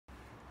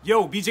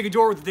Yo, BJ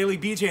Gaddour with the Daily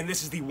BJ, and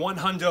this is the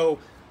HUNDO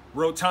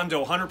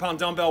Rotundo 100-pound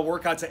dumbbell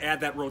workout to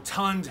add that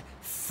rotund,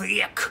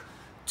 thick,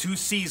 2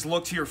 C's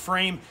look to your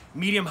frame.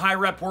 Medium high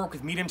rep work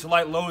with medium to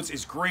light loads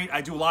is great. I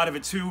do a lot of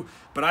it too,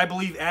 but I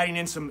believe adding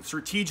in some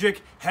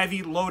strategic,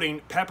 heavy loading,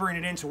 peppering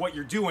it into what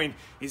you're doing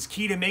is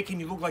key to making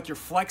you look like you're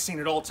flexing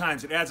at all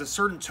times. It adds a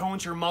certain tone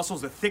to your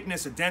muscles, the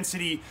thickness, the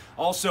density.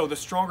 Also, the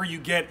stronger you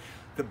get,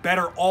 the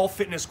better all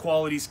fitness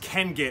qualities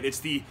can get. It's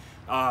the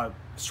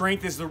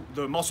strength is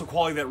the muscle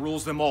quality that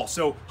rules them all.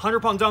 So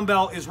 100-pound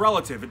dumbbell is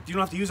relative. You don't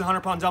have to use a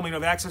 100-pound dumbbell, you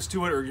don't have access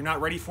to it, or you're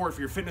not ready for it for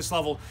your fitness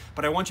level,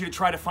 but I want you to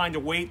try to find a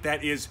weight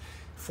that is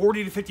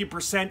 40 to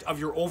 50% of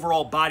your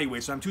overall body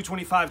weight. So I'm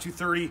 225,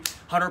 230,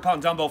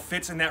 100-pound dumbbell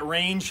fits in that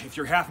range. If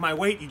you're half my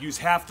weight, you'd use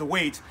half the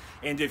weight.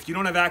 And if you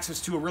don't have access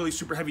to a really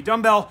super heavy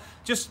dumbbell,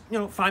 just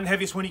find the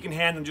heaviest one you can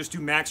handle and just do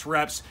max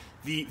reps.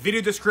 The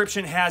video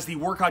description has the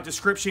workout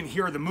description.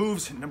 Here are the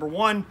moves. Number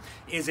 1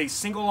 is a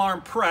single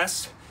arm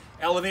press,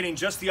 elevating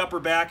just the upper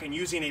back and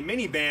using a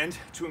mini band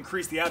to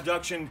increase the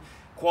abduction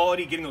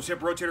quality, getting those hip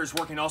rotators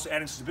working, also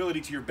adding stability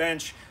to your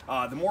bench.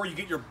 The more you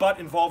get your butt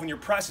involved in your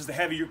presses, the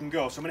heavier you can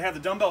go. So I'm gonna have the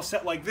dumbbell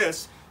set like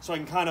this so I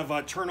can kind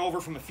of turn over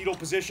from a fetal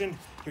position.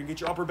 You can get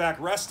your upper back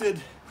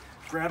rested,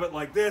 grab it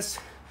like this.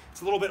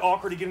 It's a little bit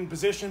awkward to get in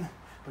position,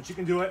 but you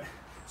can do it.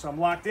 So I'm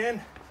locked in.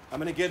 I'm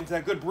gonna get into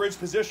that good bridge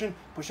position,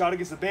 push out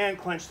against the band,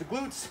 clench the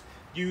glutes,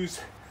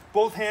 use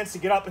both hands to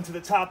get up into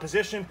the top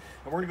position,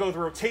 and we're gonna go with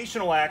the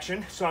rotational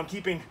action. So I'm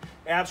keeping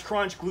abs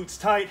crunch,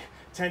 glutes tight,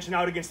 tension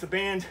out against the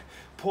band,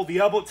 pull the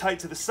elbow tight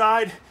to the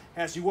side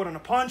as you would on a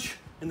punch,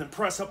 and then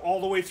press up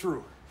all the way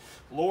through.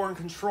 Lower and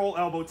control,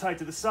 elbow tight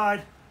to the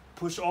side,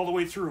 push all the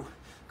way through.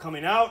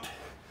 Coming out,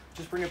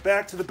 just bring it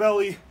back to the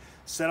belly,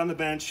 set on the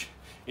bench,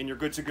 and you're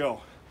good to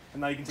go.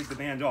 And now you can take the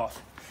band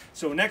off.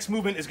 So next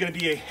movement is gonna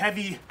be a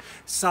heavy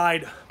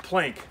side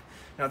plank.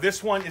 Now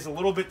this one is a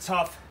little bit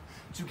tough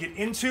to get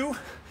into.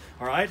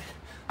 All right,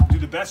 do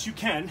the best you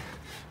can,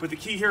 but the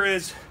key here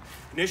is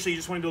initially you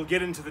just want to be able to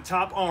get into the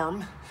top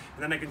arm, and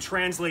then I can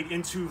translate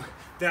into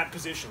that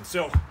position.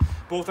 So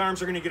both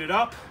arms are going to get it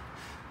up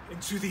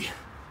into the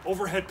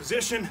overhead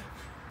position,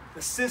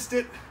 assist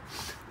it,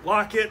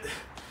 lock it.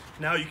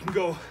 Now you can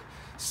go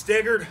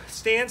staggered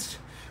stance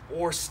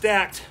or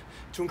stacked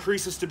to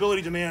increase the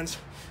stability demands,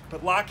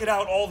 but lock it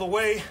out all the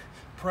way,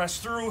 press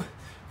through.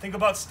 Think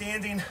about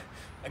standing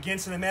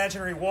against an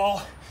imaginary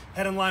wall,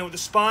 head in line with the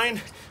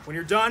spine. When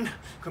you're done,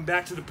 come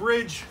back to the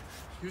bridge.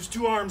 Use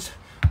 2 arms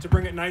to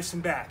bring it nice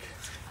and back,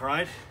 all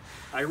right?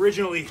 I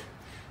originally,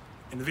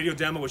 in the video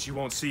demo, which you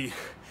won't see,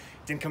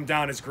 didn't come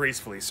down as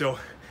gracefully. So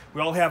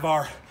we all have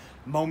our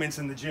moments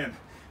in the gym.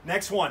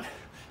 Next one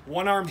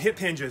arm hip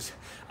hinges.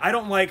 I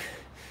don't like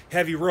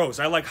heavy rows.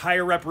 I like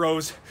higher rep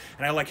rows,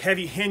 and I like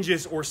heavy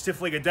hinges or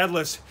stiff-legged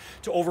deadlifts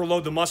to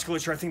overload the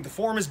musculature. I think the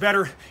form is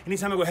better.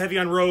 Anytime I go heavy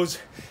on rows,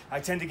 I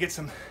tend to get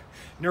some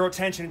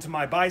neurotension into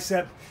my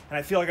bicep, and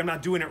I feel like I'm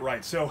not doing it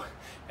right. So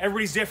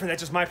everybody's different,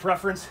 that's just my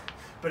preference,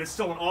 but it's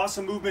still an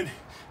awesome movement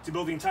to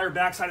build the entire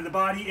backside of the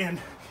body, and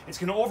it's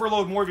gonna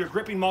overload more of your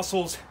gripping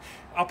muscles,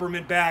 upper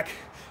mid back,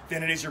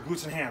 than it is your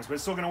glutes and hams, but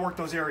it's still gonna work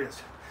those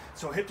areas.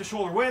 So hip to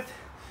shoulder width,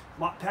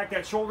 pack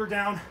that shoulder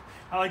down.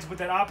 I like to put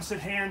that opposite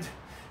hand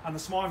on the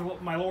small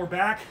of my lower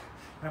back,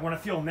 and I wanna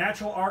feel a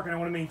natural arc, and I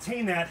wanna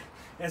maintain that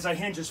as I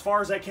hinge as far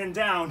as I can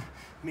down,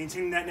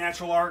 maintaining that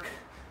natural arc.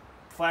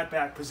 Flat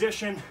back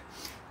position,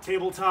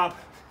 tabletop,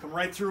 come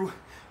right through,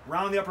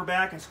 round the upper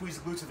back and squeeze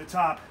the glutes at the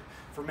top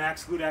for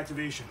max glute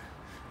activation.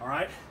 All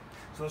right,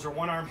 so those are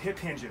 1 arm hip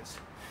hinges.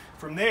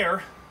 From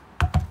there,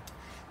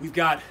 we've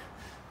got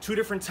 2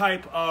 different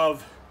type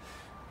of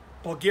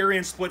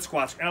Bulgarian split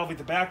squats. Elevate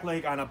the back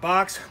leg on a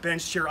box,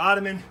 bench, chair,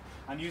 ottoman.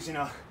 I'm using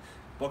a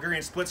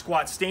Bulgarian split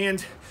squat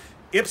stand.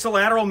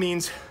 Ipsilateral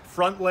means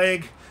front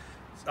leg,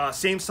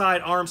 same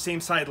side arm, same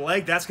side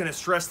leg. That's going to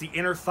stress the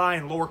inner thigh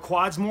and lower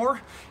quads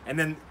more. And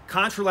then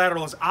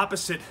contralateral is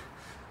opposite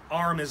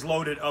arm is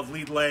loaded of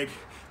lead leg.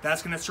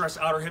 That's going to stress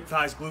outer hip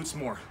thighs, glutes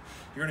more.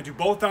 You're going to do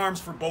both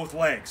arms for both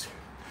legs.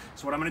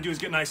 So what I'm going to do is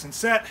get nice and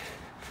set.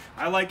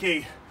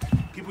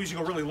 People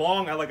usually go really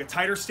long. I like a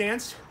tighter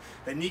stance.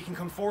 That knee can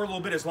come forward a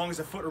little bit as long as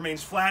the foot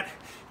remains flat.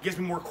 It gives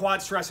me more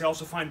quad stress. I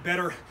also find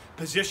better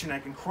position. I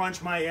can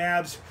crunch my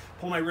abs,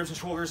 pull my ribs and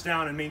shoulders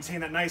down, and maintain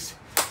that nice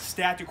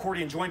stacked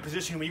accordion joint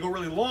position. When you go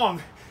really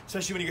long,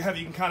 especially when you go heavy,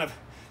 you can kind of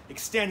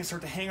extend and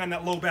start to hang on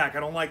that low back. I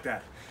don't like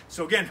that.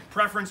 So again,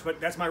 preference, but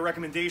that's my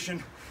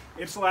recommendation.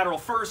 Ipsilateral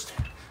first.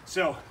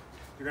 So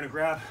you're gonna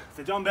grab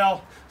the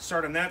dumbbell,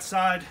 start on that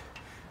side,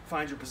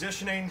 find your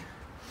positioning,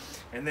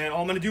 and then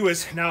all I'm gonna do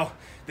is, now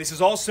this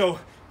is also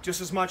just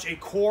as much a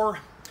core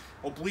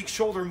oblique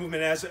shoulder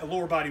movement as a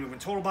lower body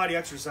movement, total body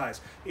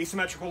exercise.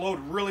 Asymmetrical load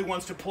really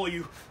wants to pull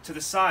you to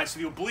the side. So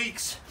the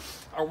obliques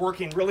are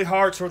working really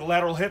hard toward the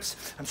lateral hips,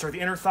 the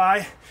inner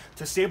thigh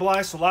to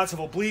stabilize. So lots of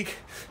oblique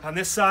on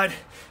this side,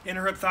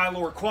 inner hip thigh,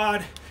 lower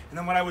quad. And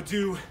then what I would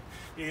do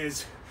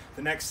is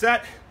the next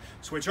set,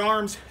 switch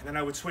arms, and then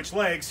I would switch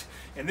legs.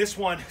 And this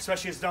one,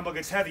 especially as the dumbbell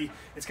gets heavy,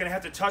 it's gonna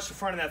have to touch the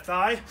front of that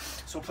thigh.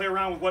 So play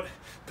around with what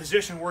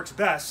position works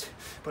best,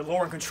 but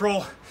lower in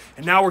control.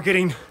 And now we're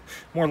getting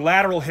more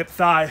lateral hip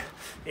thigh.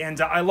 And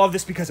I love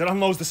this because it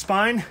unloads the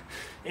spine.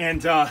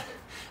 And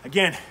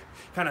again,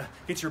 kind of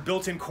gets your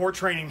built-in core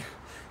training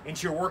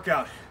into your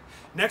workout.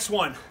 Next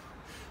one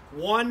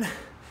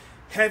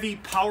heavy,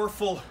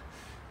 powerful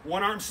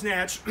one-arm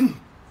snatch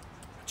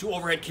to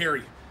overhead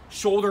carry.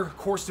 Shoulder,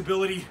 core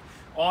stability,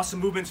 awesome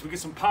movements. We get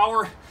some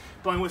power,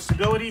 going with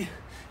stability. You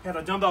have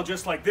a dumbbell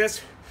just like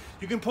this.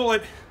 You can pull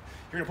it,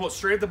 you're gonna pull it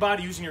straight at the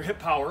body using your hip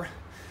power,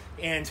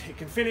 and it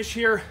can finish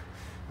here.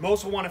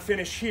 Most will wanna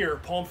finish here,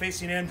 palm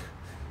facing in,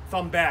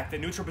 thumb back. The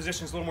neutral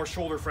position is a little more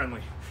shoulder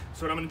friendly.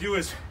 So what I'm gonna do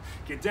is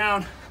get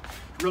down,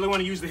 really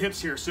wanna use the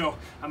hips here. So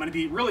I'm gonna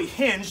be really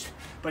hinged,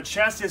 but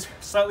chest is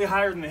slightly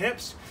higher than the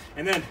hips.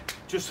 And then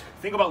just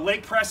think about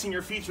leg pressing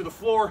your feet through the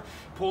floor,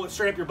 pull it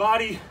straight up your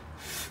body,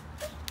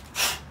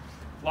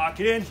 lock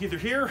it in either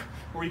here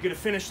or you get a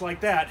finish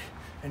like that.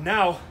 And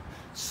now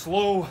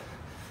slow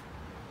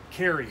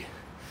carry.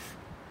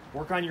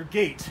 Work on your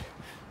gait.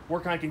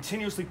 Work on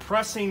continuously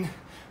pressing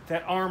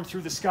that arm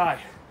through the sky.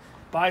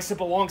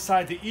 Bicep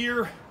alongside the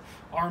ear,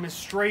 arm is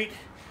straight.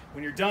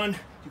 When you're done,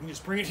 you can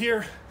just bring it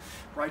here,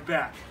 right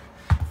back.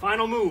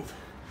 Final move,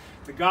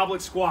 the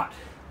goblet squat.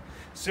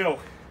 So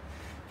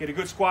get a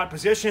good squat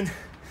position.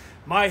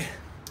 My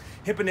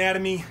hip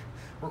anatomy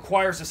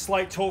requires a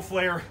slight toe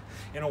flare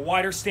and a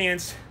wider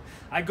stance.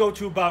 I go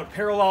to about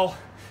parallel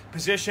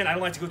position. I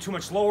don't like to go too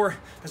much lower.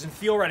 Doesn't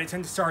feel right. I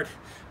tend to start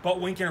butt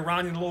winking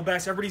around in the low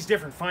backs. Everybody's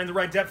different. Find the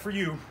right depth for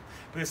you.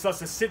 But this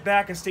lets us sit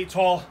back and stay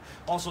tall.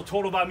 Also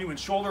total body movement,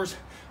 shoulders,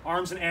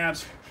 arms, and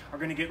abs are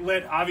gonna get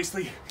lit.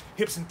 Obviously,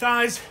 hips and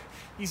thighs,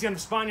 easy on the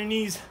spine and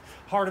knees,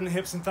 hard on the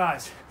hips and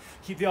thighs.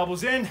 Keep the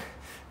elbows in,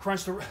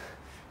 crunch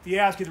the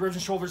abs, get the ribs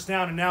and shoulders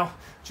down, and now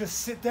just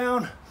sit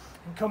down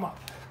and come up.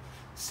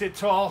 Sit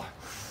tall,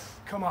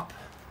 come up.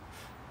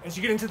 As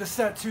you get into the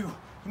set too,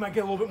 you might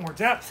get a little bit more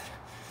depth.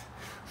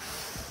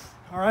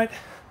 All right,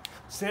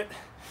 sit,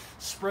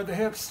 spread the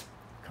hips,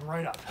 come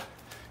right up,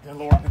 and then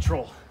lower in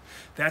control.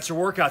 That's your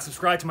workout.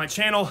 Subscribe to my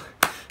channel.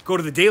 Go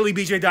to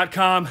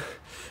thedailybj.com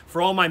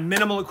for all my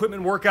minimal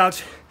equipment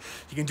workouts.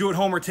 You can do at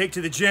home or take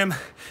to the gym.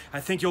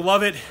 I think you'll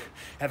love it.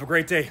 Have a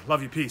great day.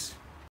 Love you. Peace.